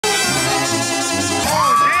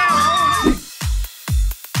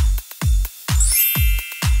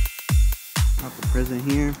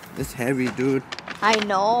present here. It's heavy, dude. I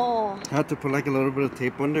know. I had to put like a little bit of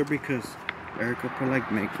tape under because Erika put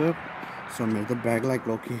like makeup, so I made the bag like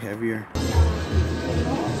low-key heavier.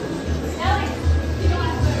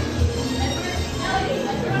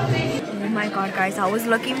 Oh my god, guys, I was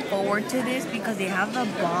looking forward to this because they have the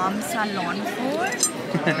bomb salon food.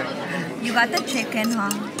 You got the chicken,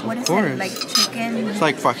 huh? What is it? Like chicken? It's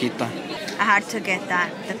like fajita. I had to get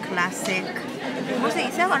that, the classic. ¿Cómo se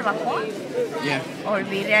dice? ¿Barbacoa? Yeah. Or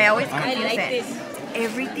birria, I always confuse it.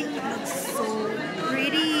 Everything looks so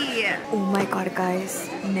pretty. Oh my god, guys.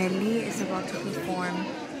 Nelly is about to perform.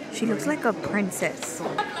 She looks like a princess.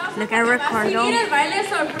 Look at Ricardo.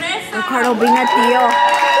 Ricardo being a tío.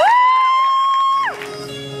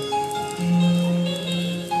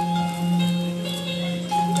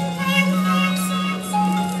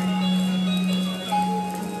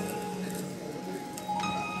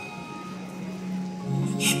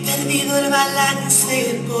 Perdido el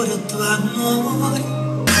balance por tu amor.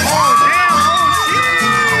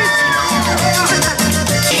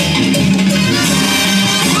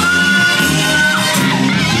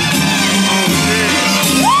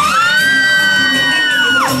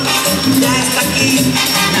 Ya está aquí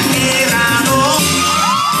la guerra.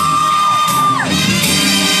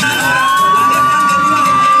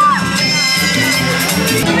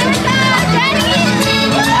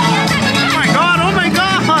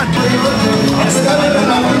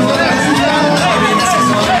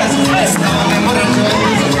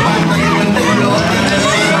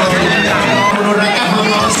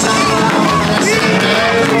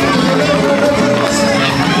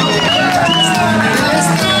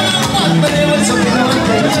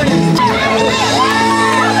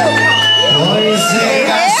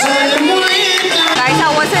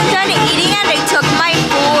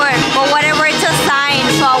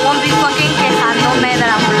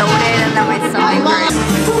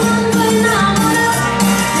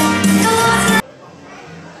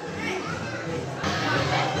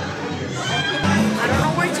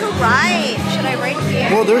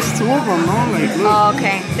 Well, there's two of them, no? Like, look. Oh,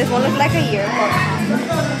 okay. This one looks like a yearbook.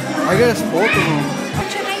 I guess both of them.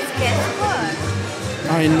 Such a nice gift book.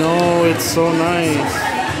 I know, it's so nice.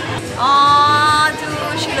 Aw,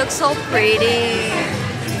 dude, she looks so pretty.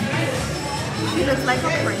 She looks like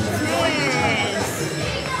a princess.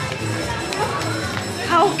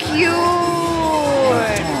 How cute.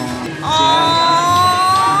 Aww.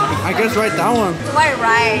 I guess write that one. Do I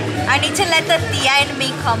write? I need to let the tía in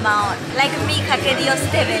me come out. Like, mija, que Dios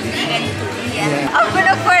te bendiga en tu día. Yeah. I'm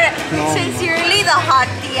gonna put sincerely the hot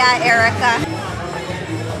tía, Erika.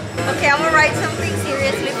 Okay, I'm gonna write something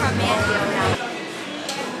seriously from me and you now.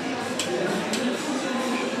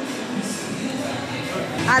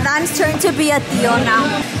 Adan's turn to be a tío now.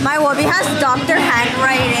 My Wubby has doctor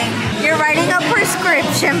handwriting. You're writing a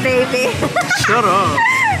prescription, baby. Shut up.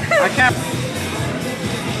 I can't.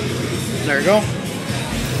 There you go.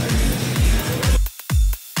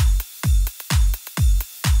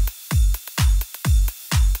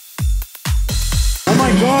 Oh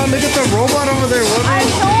my god, look at the robot over there. What? I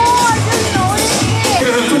know, I just noticed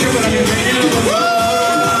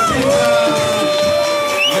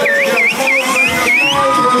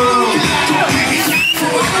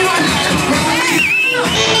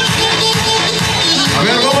A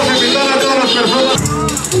ver, vamos a invitar a todas las personas.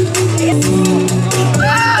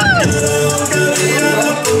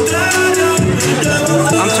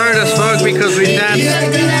 I'm tired as fuck because we danced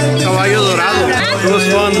Caballo Dorado. It was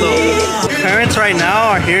fun though. Parents right now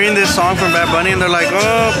are hearing this song from Bad Bunny and they're like,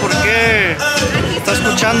 oh, ¿por qué? Está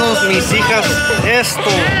escuchando mis hijas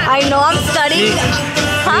esto. I know, I'm studying.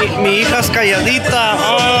 Mi hija es calladita.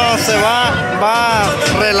 Oh, se va a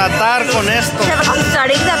relatar con esto. I'm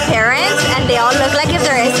studying the parents and they all look like if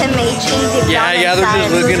they're SMHing. Yeah, they're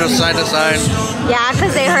just looking side to side. Yeah,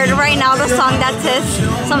 because they heard right now the song that says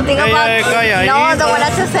something about... No, the one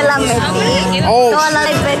that says Se la metí. Oh. No,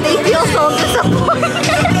 like, they feel so disappointed.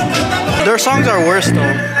 Their songs are worse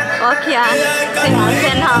though. Fuck yeah. Se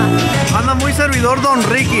hacen, huh? Anda muy servidor Don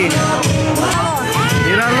Ricky.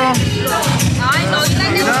 Míralo.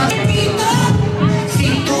 Mira.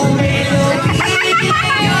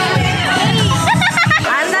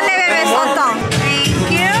 Ándale, bebé Soto.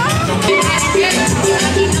 Thank you.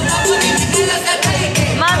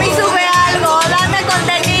 Mami, sube algo. Dame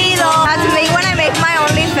contenido. That's me when I make my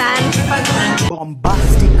OnlyFans.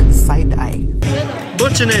 Bombastic side eye.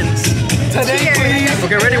 Butchinins. Cheers.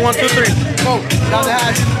 Okay, ready? 1, 2, 3. Go. Down the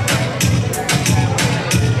hatch.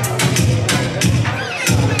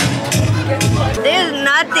 There's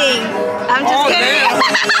nothing. I'm just kidding.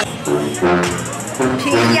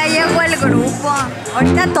 Sí, ya llegó el grupo.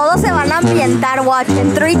 Ahorita todos se van a ambientar, watch.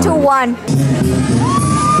 En 3, 2, 1.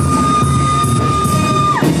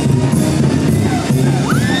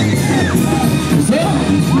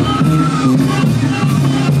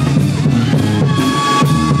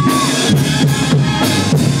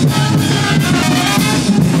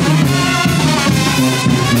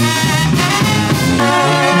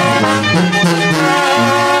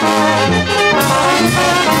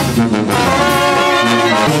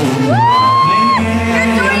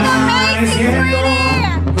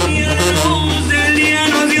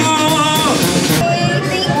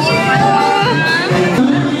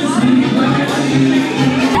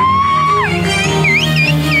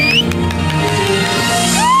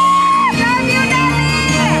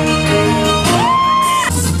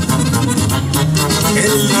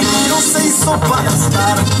 Para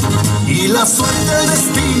estar y la suerte del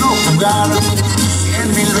destino jugar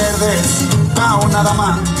 100,000 verdes pa' una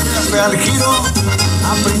dama al giro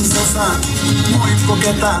a princesa muy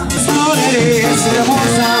coqueta. Eres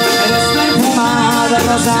hermosa, eres perfumada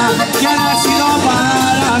rosa que ha nacido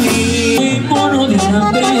para mí. Muy mono de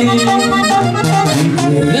hambre,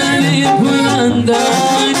 dale puede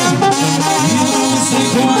andar. Yo no sé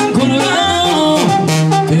cuán colorado,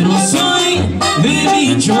 pero soy de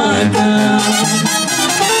Michoacán.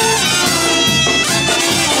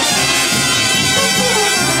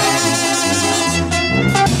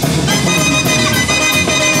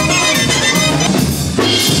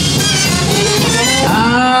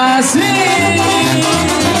 Así.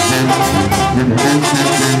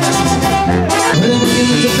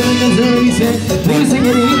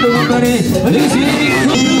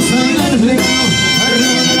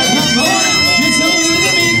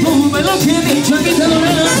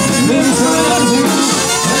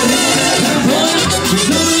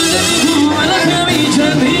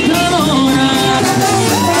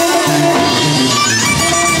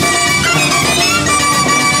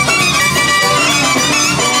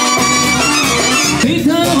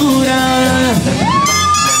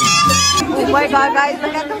 Oh my god, guys,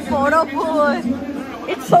 look at the photo booth.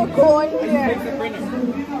 It's so cool in here.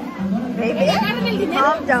 Baby,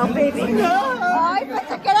 calm down, baby. Ay,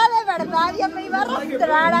 pensé que era de verdad, ya me iba a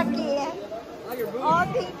arrastrar aquí. Oh,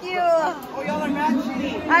 thank you.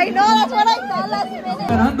 I know, that's what I thought last minute.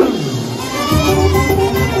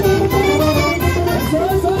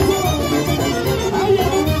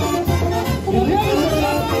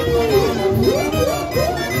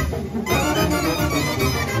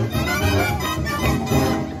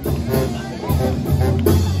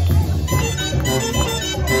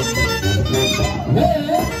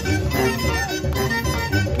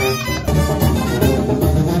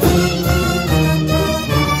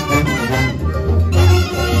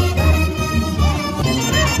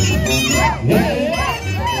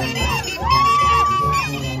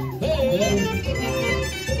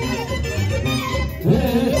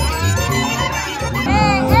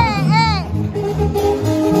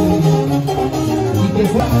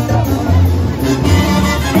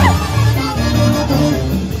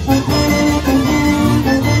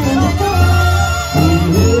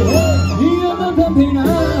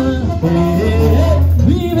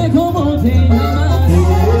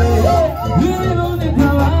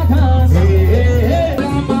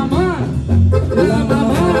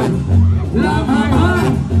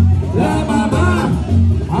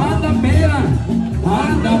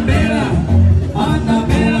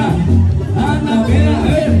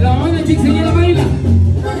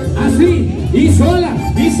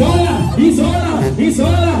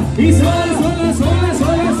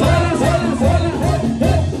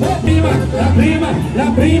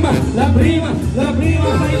 La prima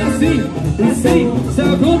baila así, así.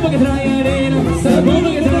 Sacudo que trae arena,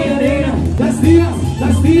 sacudo que trae arena. Las tías, la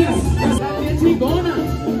tía chingona,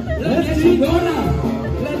 la tía chingona,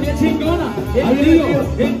 la tía chingona.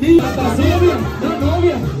 El tío, la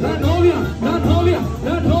novia, la